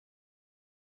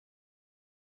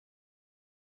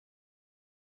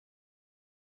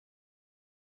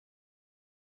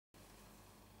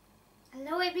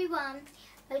everyone,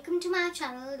 welcome to my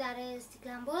channel, that is The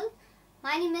Glam World.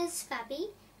 My name is Fabi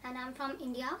and I'm from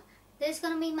India. This is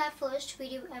gonna be my first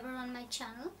video ever on my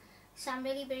channel, so I'm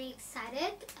really very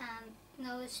excited and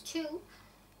nervous too.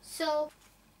 So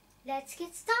let's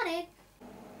get started.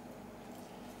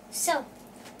 So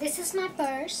this is my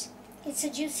purse. It's a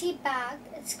juicy bag.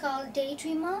 It's called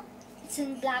Daydreamer. It's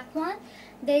in black one.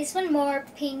 There's one more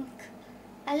pink.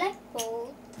 I like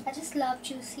both. I just love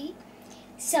juicy.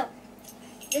 So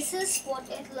this is what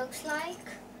it looks like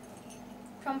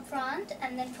from front,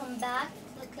 and then from back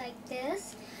it looks like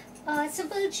this.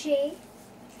 Simple J,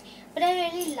 but I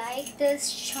really like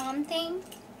this charm thing,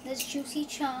 this juicy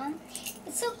charm.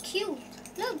 It's so cute.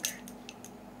 Look,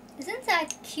 isn't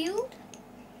that cute?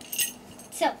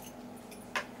 So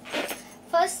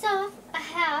first off, I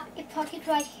have a pocket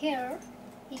right here,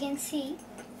 you can see.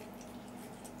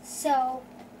 So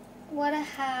what I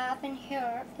have in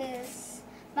here is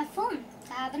my phone.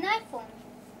 I have an iPhone.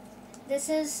 This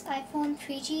is iPhone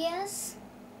 3GS.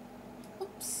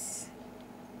 Oops.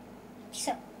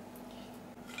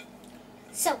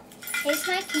 So here's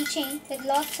my keychain with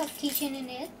lots of keychain in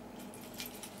it.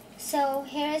 So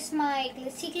here is my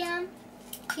Glitzy Glam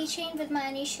keychain with my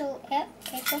initial F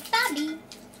for Fabi.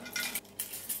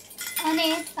 On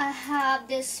it I have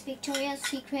this Victoria's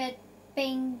Secret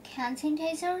pink hand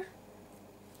sanitizer.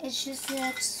 It's just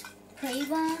that spray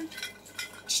one.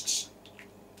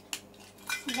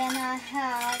 Then I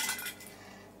have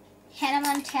Hannah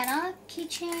Montana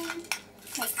keychain,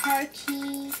 like car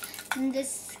key, and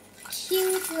this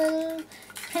cute little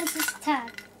princess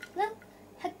tag. Look,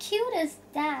 how cute is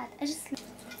that?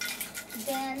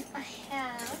 Then I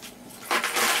have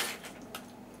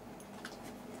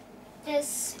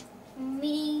this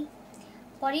mini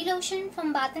body lotion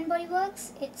from Bath and Body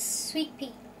Works. It's Sweet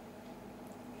Pea.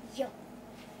 Yo.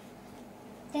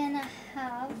 Then I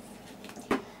have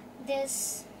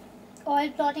this oil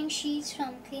blotting sheets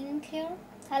from Clean and Clear.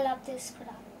 I love this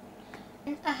product.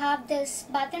 And I have this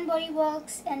Bath and Body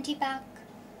Works anti-bac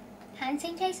hand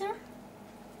sanitizer.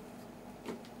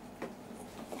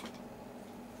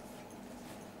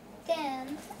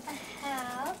 Then I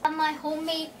have my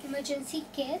homemade emergency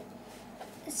kit.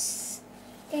 It's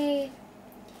a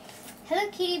Hello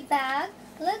Kitty bag.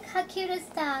 Look how cute is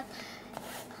that?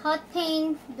 Hot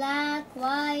pink, black,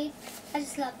 white. I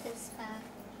just love this bag.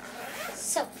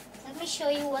 So let me show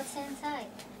you what's inside.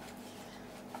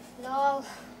 Lol.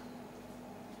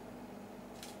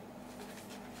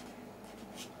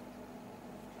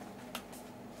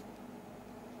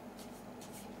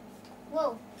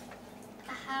 Whoa.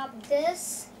 I have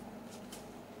this.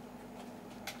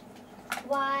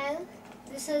 While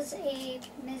this is a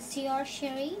Miss Dior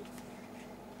Sherry.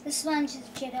 This one is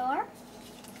Jedor.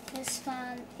 This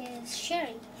one is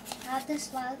Sherry. I have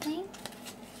this wild thing.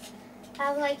 I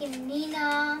have like in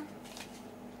Nina,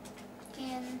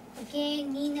 and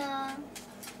again Nina,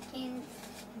 in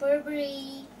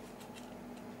Burberry.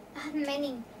 I have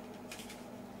many.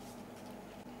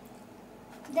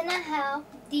 Then I have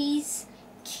these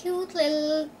cute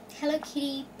little Hello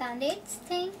Kitty band-aids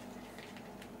thing.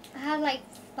 I have like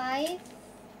 5.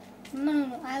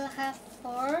 No, I'll have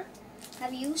 4.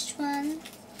 I've used one.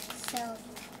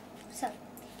 So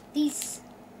these.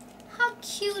 How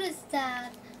cute is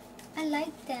that? I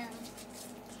like them.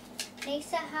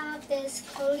 Next I have this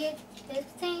Colgate lip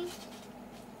thing.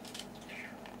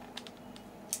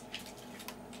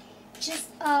 Just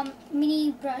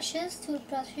mini brushes,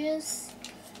 toothbrushes.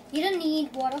 You don't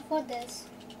need water for this.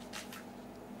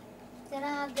 Then I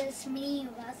have this mini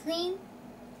Vaseline.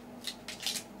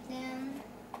 Then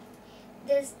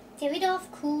this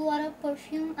Davidoff Cool Water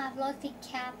perfume. I've lost the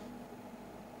cap.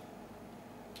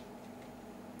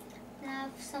 I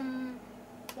have some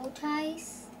bow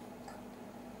ties.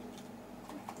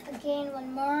 Again,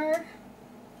 one more.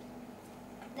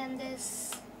 Then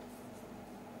this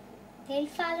nail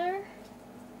filer.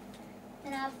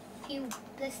 And I have a few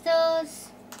blisters.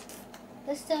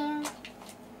 Then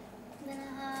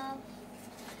I have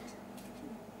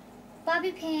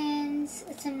bobby pins.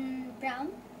 It's in brown.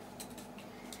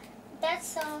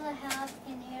 That's all I have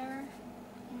in here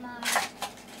in my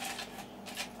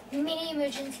mini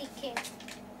emergency kit.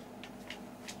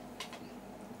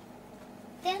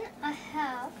 Then I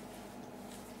have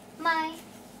my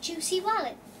juicy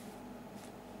wallet.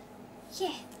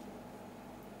 Yeah.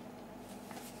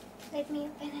 Let me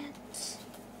open it.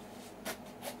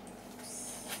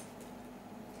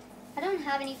 I don't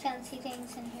have any fancy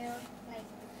things in here. Like,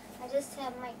 I just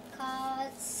have my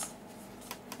cards,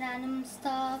 random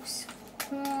stuffs,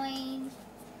 coin,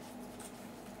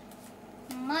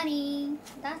 money.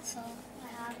 That's all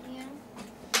I have here.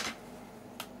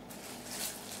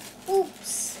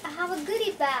 Oops, I have a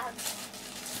goodie bag.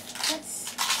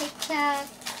 Let's take that.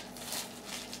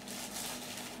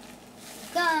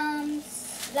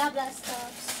 Gums, blah blah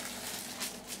stuffs.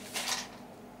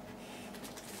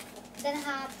 Then I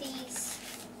have these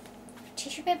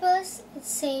tissue papers.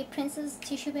 It's a princess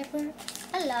tissue paper.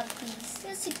 I love these.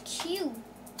 They're so cute.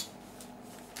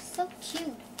 So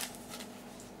cute.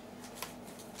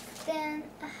 Then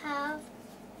I have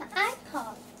my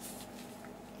iPod.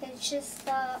 It's just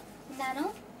the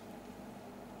Nano.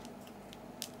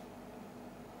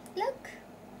 Look,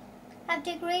 I've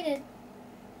decorated.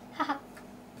 Haha.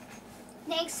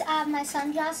 Next, I have my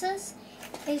sunglasses.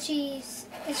 It's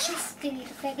just the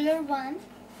regular one.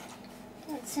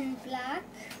 It's in black.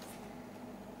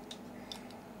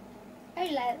 I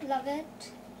love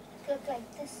it. Look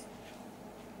like this.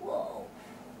 Whoa.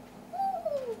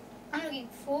 Ooh. I'm looking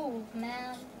full,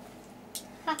 man.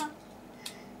 Haha.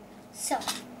 So,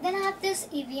 then I have this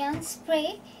Evian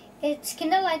spray. It's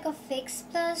kind of like a Fix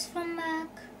Plus from MAC.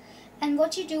 And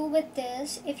what you do with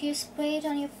this, if you spray it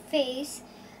on your face,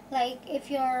 like if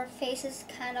your face is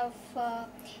kind of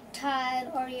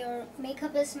tired or your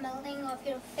makeup is melting off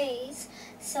your face,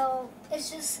 so it's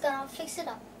just gonna fix it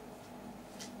up.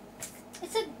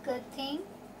 It's a good thing.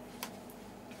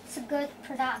 It's a good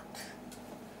product.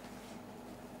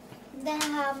 Then I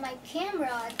have my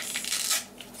camera.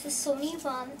 It's a Sony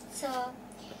one. It's a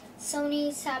Sony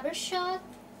Cybershot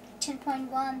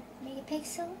 10.1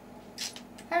 megapixel.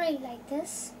 I really like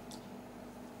this.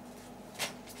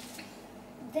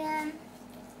 Then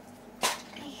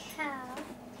I have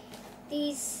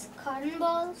these cotton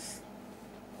balls,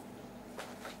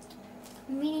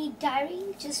 mini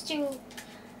diary, just to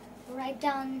write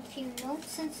down a few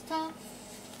notes and stuff.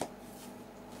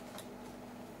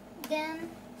 Then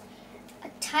a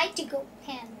Tide-to-Go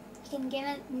pen. You can give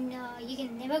it. No, you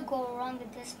can never go wrong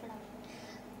with this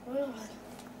product.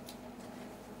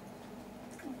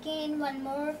 Again, one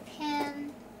more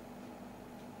pen.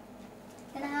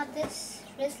 Then I have this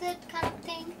wristlet kind of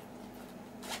thing.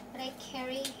 What I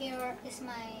carry here is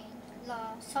my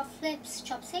Soft Lips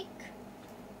chopstick.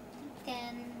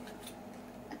 Then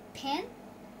a pen.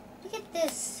 Look at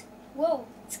this. Whoa,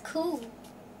 it's cool.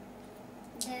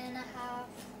 Then I have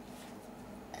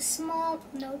a small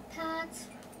notepad.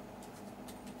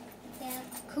 Then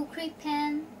a cookery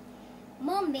pen.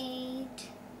 Mermaid.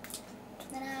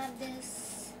 Then I have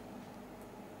this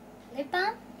lip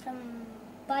balm from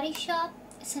Body Shop.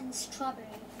 It's in strawberry.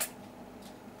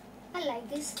 I like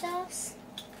these stuffs.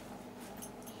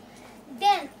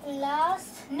 Then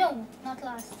not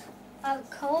last, a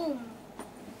comb.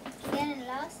 Then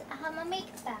last, I have my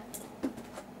makeup bag.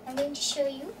 I'm going to show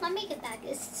you my makeup bag.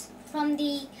 It's from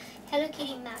the Hello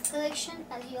Kitty MAC collection,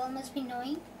 as you all must be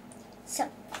knowing. So,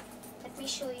 let me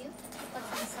show you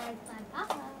what's inside my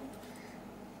bag.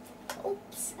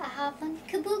 Oops, I have one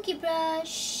kabuki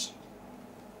brush.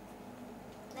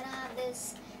 Then I have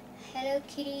this Hello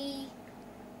Kitty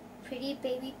Pretty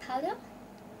Baby powder.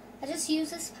 I just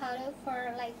use this powder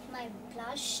for like my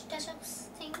blush touch-ups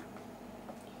thing.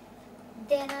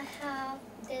 Then I have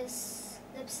this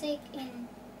lipstick in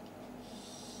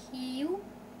Hue.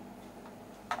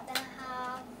 Then I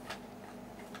have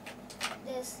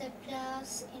this lip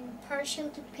gloss in Partial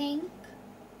to Pink,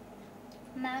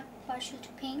 MAC Partial to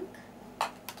Pink.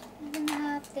 And then I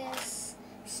have this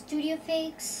Studio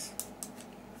Fix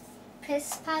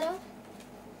press powder.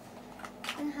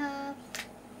 And I have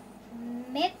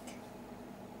Myth.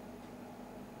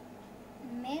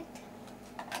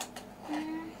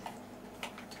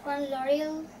 One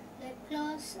L'Oreal lip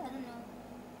gloss. I don't know.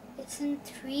 It's in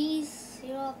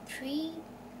 303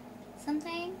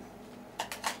 something.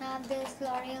 I have this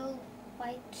L'Oreal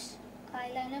white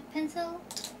eyeliner pencil.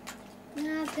 And I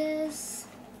have this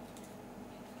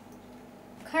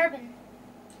Carbon,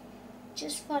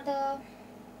 just for the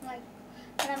like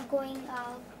when I'm going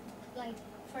out like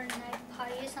for a night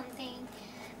party or something,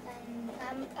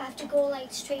 and I have to go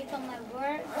like straight from my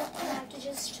work, and I have to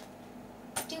just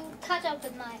do touch up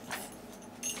with my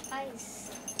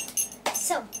eyes.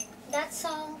 So that's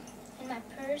all in my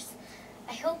purse.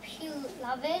 I hope you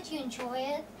love it, you enjoy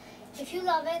it. If you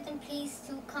love it, then please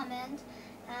do comment,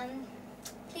 and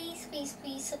please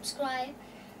subscribe.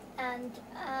 And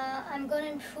I'm going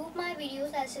to improve my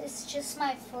videos, as it's just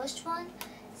my first one,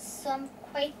 so I'm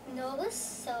quite nervous.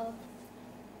 So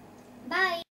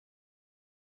bye.